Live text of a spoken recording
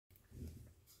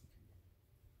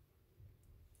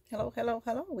Hello, hello,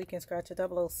 hello. Weekend Scratcher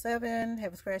 007.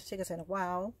 Haven't scratched tickets in a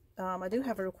while. I do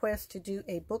have a request to do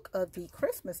a book of the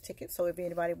Christmas ticket. So if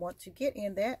anybody wants to get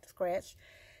in that scratch,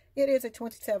 it is a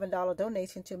 $27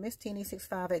 donation to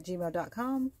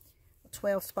MissTeeny65@gmail.com.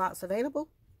 12 spots available.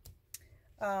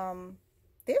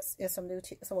 This is some new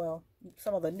tickets. Well,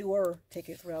 some of the newer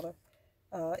tickets, rather.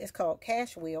 It's called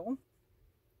Cash Wheel.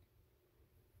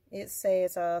 It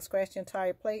says scratch the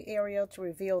entire play area to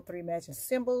reveal 3 matching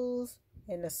symbols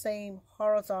in the same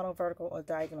horizontal, vertical, or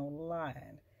diagonal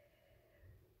line.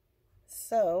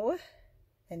 So,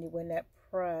 and you win that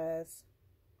prize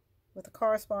with the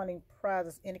corresponding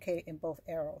prizes indicated in both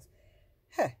arrows.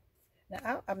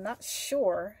 Now, I'm not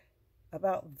sure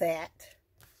about that.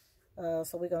 So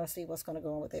we're going to see what's going to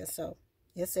go on with this. So,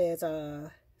 it says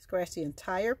scratch the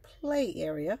entire play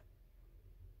area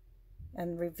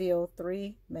and reveal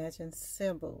 3 matching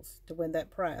symbols to win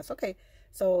that prize. Okay,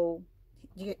 so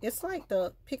it's like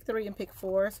the pick 3 and pick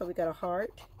 4. So we got a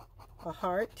heart,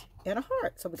 and a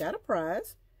heart. So we got a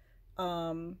prize.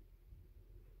 And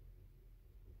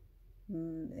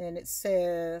it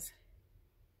says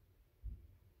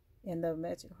in the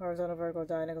matching horizontal, vertical,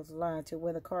 diagonal line to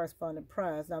win the corresponding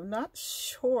prize. Now I'm not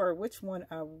sure which one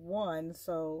I won.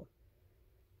 So,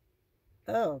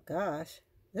 oh gosh,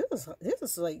 this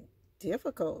is like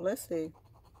difficult. Let's see.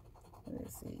 Let me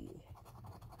see.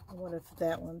 I wonder if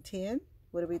that one 10.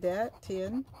 Would it be that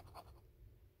 10?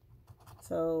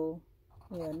 So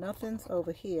yeah, nothing's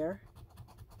over here.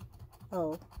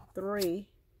 Oh, 3.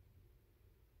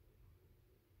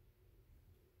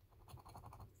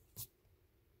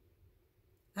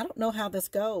 I don't know how this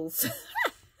goes.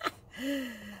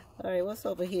 All right, what's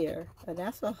over here? And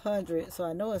that's 100, so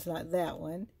I know it's not that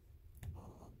one.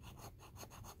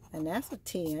 And that's a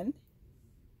 10.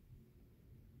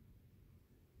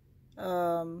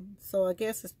 So I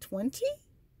guess it's 20.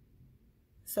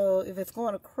 So if it's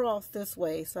going across this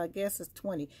way, so I guess it's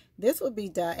 20. This would be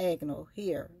diagonal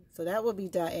here. So that would be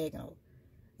diagonal.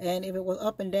 And if it was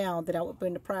up and down, then I would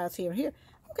bring the prize here and here.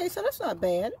 Okay, so that's not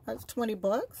bad. That's 20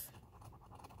 bucks.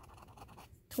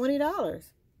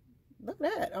 $20. Look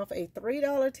at that, off a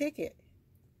 $3 ticket.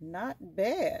 Not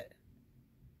bad.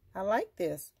 I like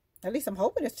this. At least I'm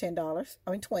hoping it's $10.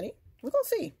 I mean 20. We're gonna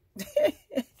see.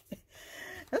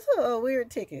 That's a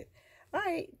weird ticket. All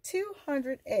right,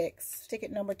 200X,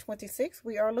 ticket number 26.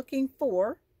 We are looking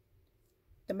for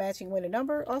the matching winning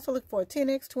number. Also look for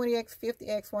 10X, 20X,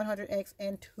 50X, 100X,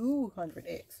 and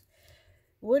 200X.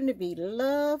 Wouldn't it be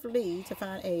lovely to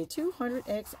find a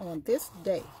 200X on this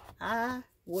day? I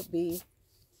would be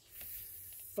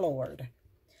floored.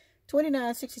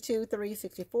 29, 62, 3,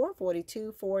 64,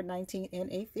 42, 4, 19,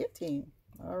 and a 15.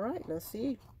 All right, let's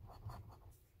see.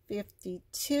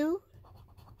 52,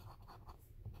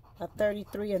 a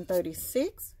 33 and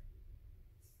 36,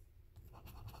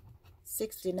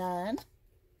 69,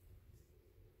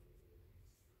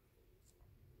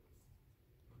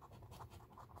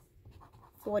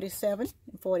 47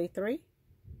 and 43,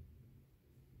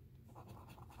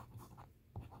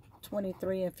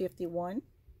 23 and 51,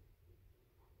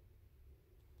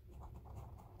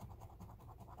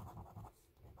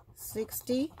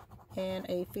 60 and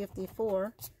a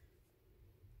 54.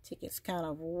 Ticket's kind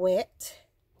of wet.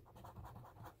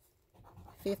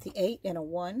 58 and a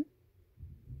 1,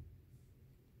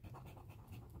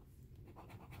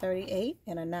 38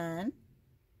 and a 9,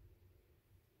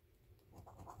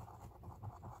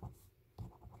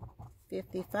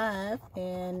 55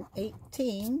 and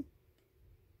 18.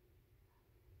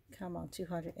 Come on,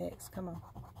 200X, come on.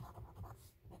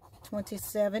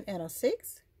 27 and a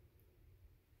 6,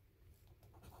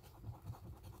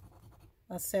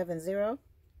 a 70.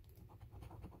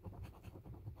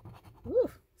 Woo,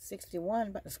 61,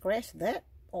 about to scratch that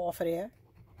off of there.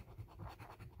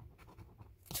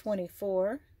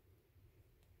 24,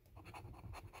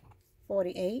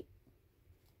 48,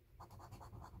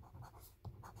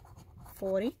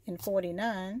 40 and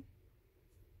 49,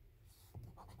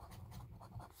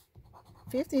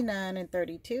 59 and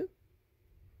 32,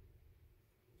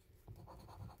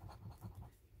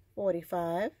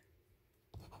 45,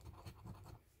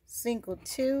 single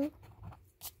 2,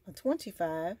 a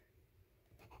 25,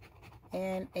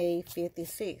 and a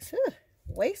 56. Whew,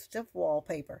 waste of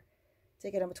wallpaper.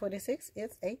 Ticket number 26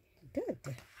 is a good.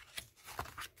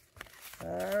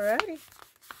 Alrighty.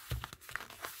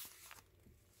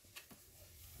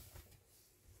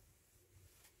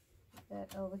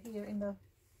 That over here in the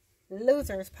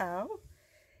losers pile.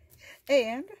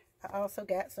 And I also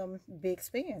got some big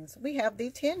spins. We have the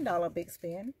 $10 big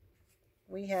spin.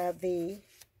 We have the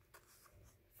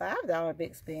 $5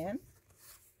 big spin.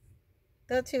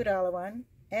 The $2 one,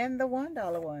 and the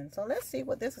 $1 one. So let's see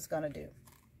what this is going to do.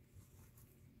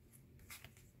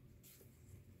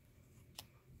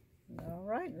 All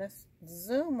right, let's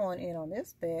zoom on in on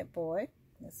this bad boy.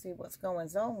 Let's see what's going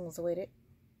zones with it.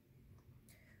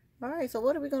 All right, so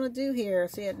what are we going to do here?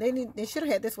 See, they should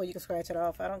have had this where you can scratch it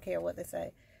off. I don't care what they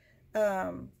say.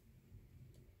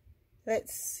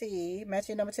 Let's see. Match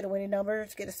your number to the winning number.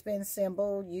 Get a spin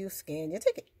symbol. You scan your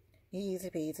ticket. Easy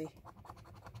peasy.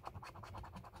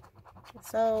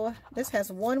 So this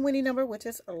has one winning number, which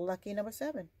is lucky number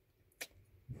 7.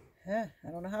 I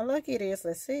don't know how lucky it is.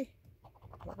 Let's see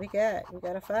what we got. We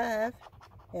got a 5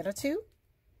 and a 2.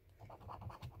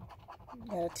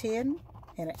 Got a 10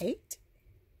 and an 8.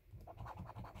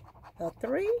 A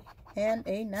 3 and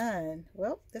a 9.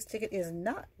 Well, this ticket is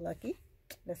not lucky.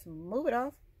 Let's move it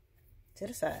off to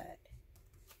the side.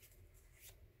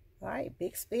 All right,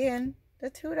 big spin.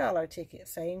 The $2 ticket.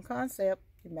 Same concept.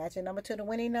 You match a number to the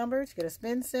winning numbers. Get a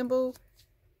spin symbol.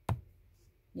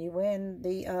 You win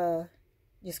the,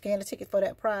 you scan the ticket for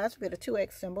that prize. You get a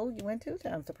 2x symbol. You win 2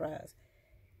 times the prize.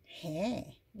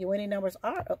 Your winning numbers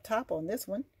are up top on this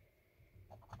one.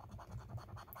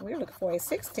 We're looking for a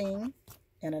 16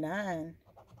 and a 9.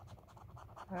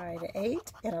 All right, an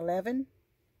 8 and 11.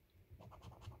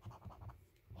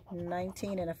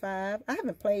 19 and a 5. I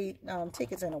haven't played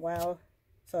tickets in a while,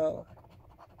 so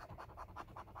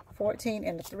 14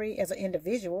 and a 3 as an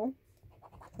individual.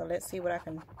 So let's see what I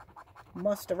can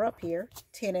muster up here.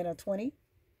 10 and a 20.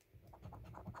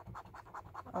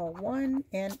 A 1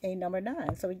 and a number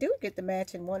 9. So we do get the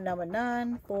match in one number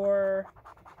 9 for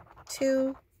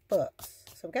 $2. So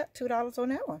we got $2 on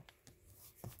that one.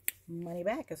 Money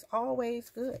back is always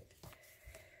good.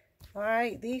 All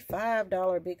right, the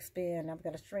 $5 big spin. I'm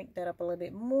going to shrink that up a little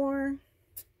bit more.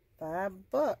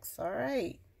 $5. All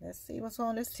right, let's see what's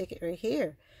on this ticket right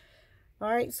here. All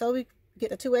right, so we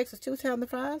get the 2x is 2 times the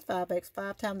prize, 5x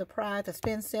 5 times the prize, the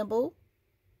spin symbol.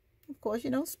 Of course, you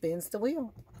know, spins the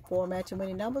wheel. 4 matching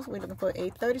winning numbers. We're looking for a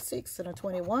 36 and a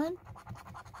 21,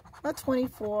 a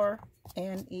 24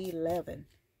 and 11.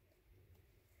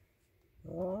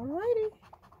 All righty.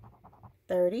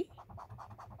 30,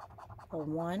 a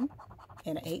 1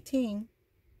 and an 18.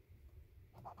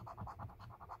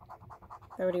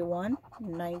 31,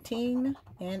 19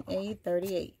 and a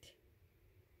 38.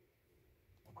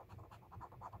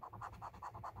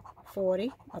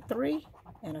 40, a 3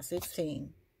 and a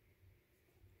 16.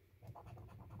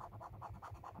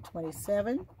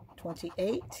 27,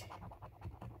 28,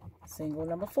 single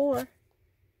number 4. All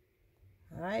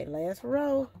right, last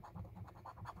row.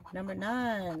 Number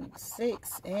 9,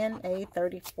 6, and a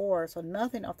 34. So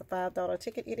nothing off the $5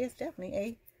 ticket. It is definitely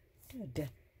a good.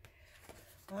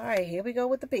 All right, here we go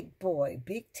with the big boy.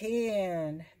 Big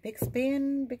 10. Big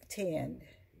spin, big 10.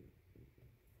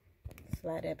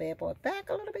 Slide that bad boy back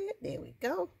a little bit. There we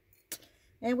go.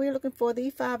 And we're looking for the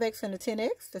 5x and the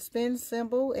 10x, the spin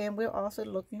symbol. And we're also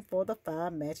looking for the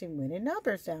 5 matching winning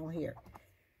numbers down here.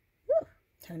 Woo,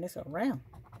 turn this around.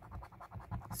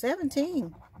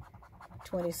 17.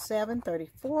 27,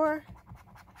 34,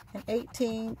 and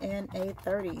 18, and a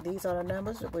 30. These are the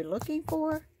numbers that we're looking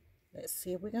for. Let's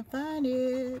see if we can find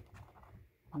it.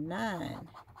 9,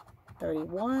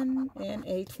 31, and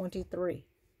a 23.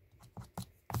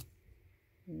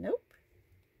 Nope.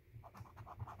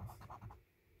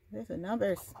 There's the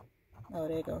numbers. Oh,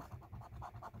 there you go.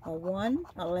 A 1,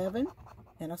 11,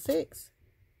 and a 6.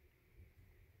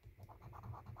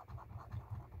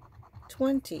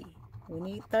 20. We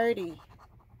need 30.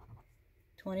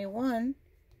 21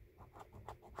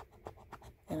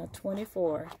 and a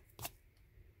 24.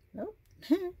 Nope.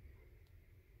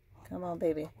 Come on,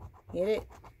 baby. Get it.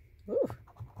 Woo.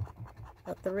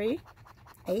 A 3,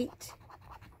 8,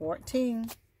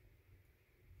 14,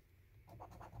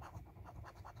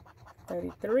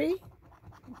 33,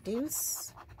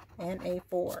 deuce, and a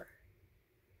 4.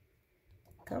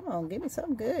 Come on, give me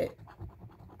something good.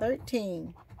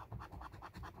 13,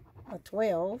 a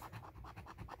 12,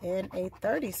 and a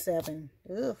 37.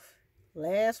 Oof.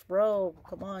 Last row.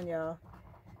 Come on, y'all.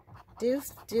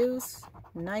 Deuce, deuce,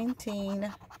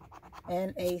 19,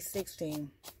 and a 16.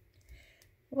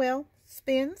 Well,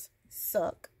 spins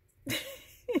suck.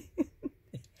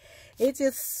 It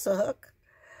just suck.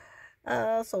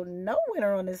 So no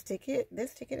winner on this ticket.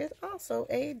 This ticket is also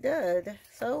a dud.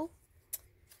 So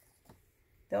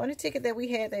the only ticket that we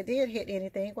had that did hit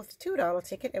anything was the $2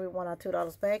 ticket, and we won our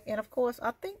 $2 back. And of course,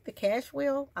 I think the cash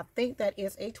wheel, I think that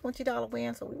is a $20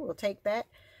 win, so we will take that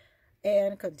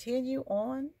and continue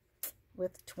on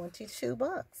with $22.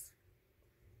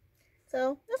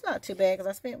 So that's not too bad, because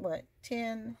I spent what,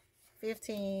 10,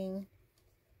 15,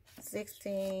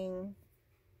 16,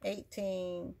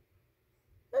 18,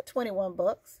 21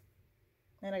 bucks.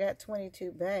 And I got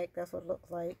 22 back. That's what it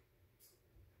looks like.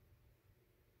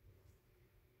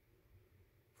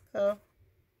 So,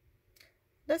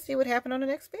 let's see what happened on the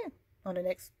next spin. On the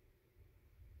next,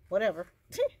 whatever.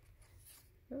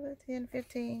 10,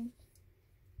 15,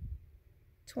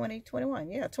 20, 21.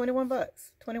 Yeah, 21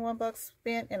 bucks. 21 bucks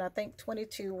spent, and I think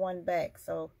 22 won back.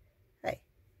 So, hey,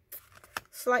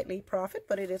 slightly profit,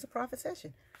 but it is a profit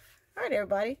session. All right,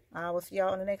 everybody. I will see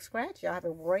y'all on the next scratch. Y'all have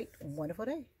a great, wonderful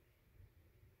day.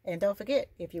 And don't forget,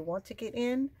 if you want to get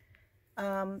in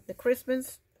the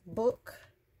Christmas book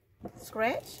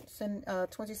scratch, send a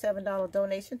 $27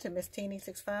 donation to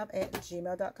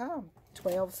MissTeeny65@gmail.com.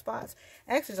 12 spots.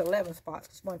 Actually, it's 11 spots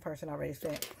because one person already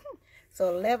sent.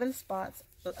 So 11 spots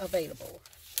available.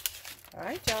 All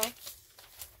right, y'all.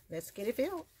 Let's get it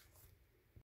filled.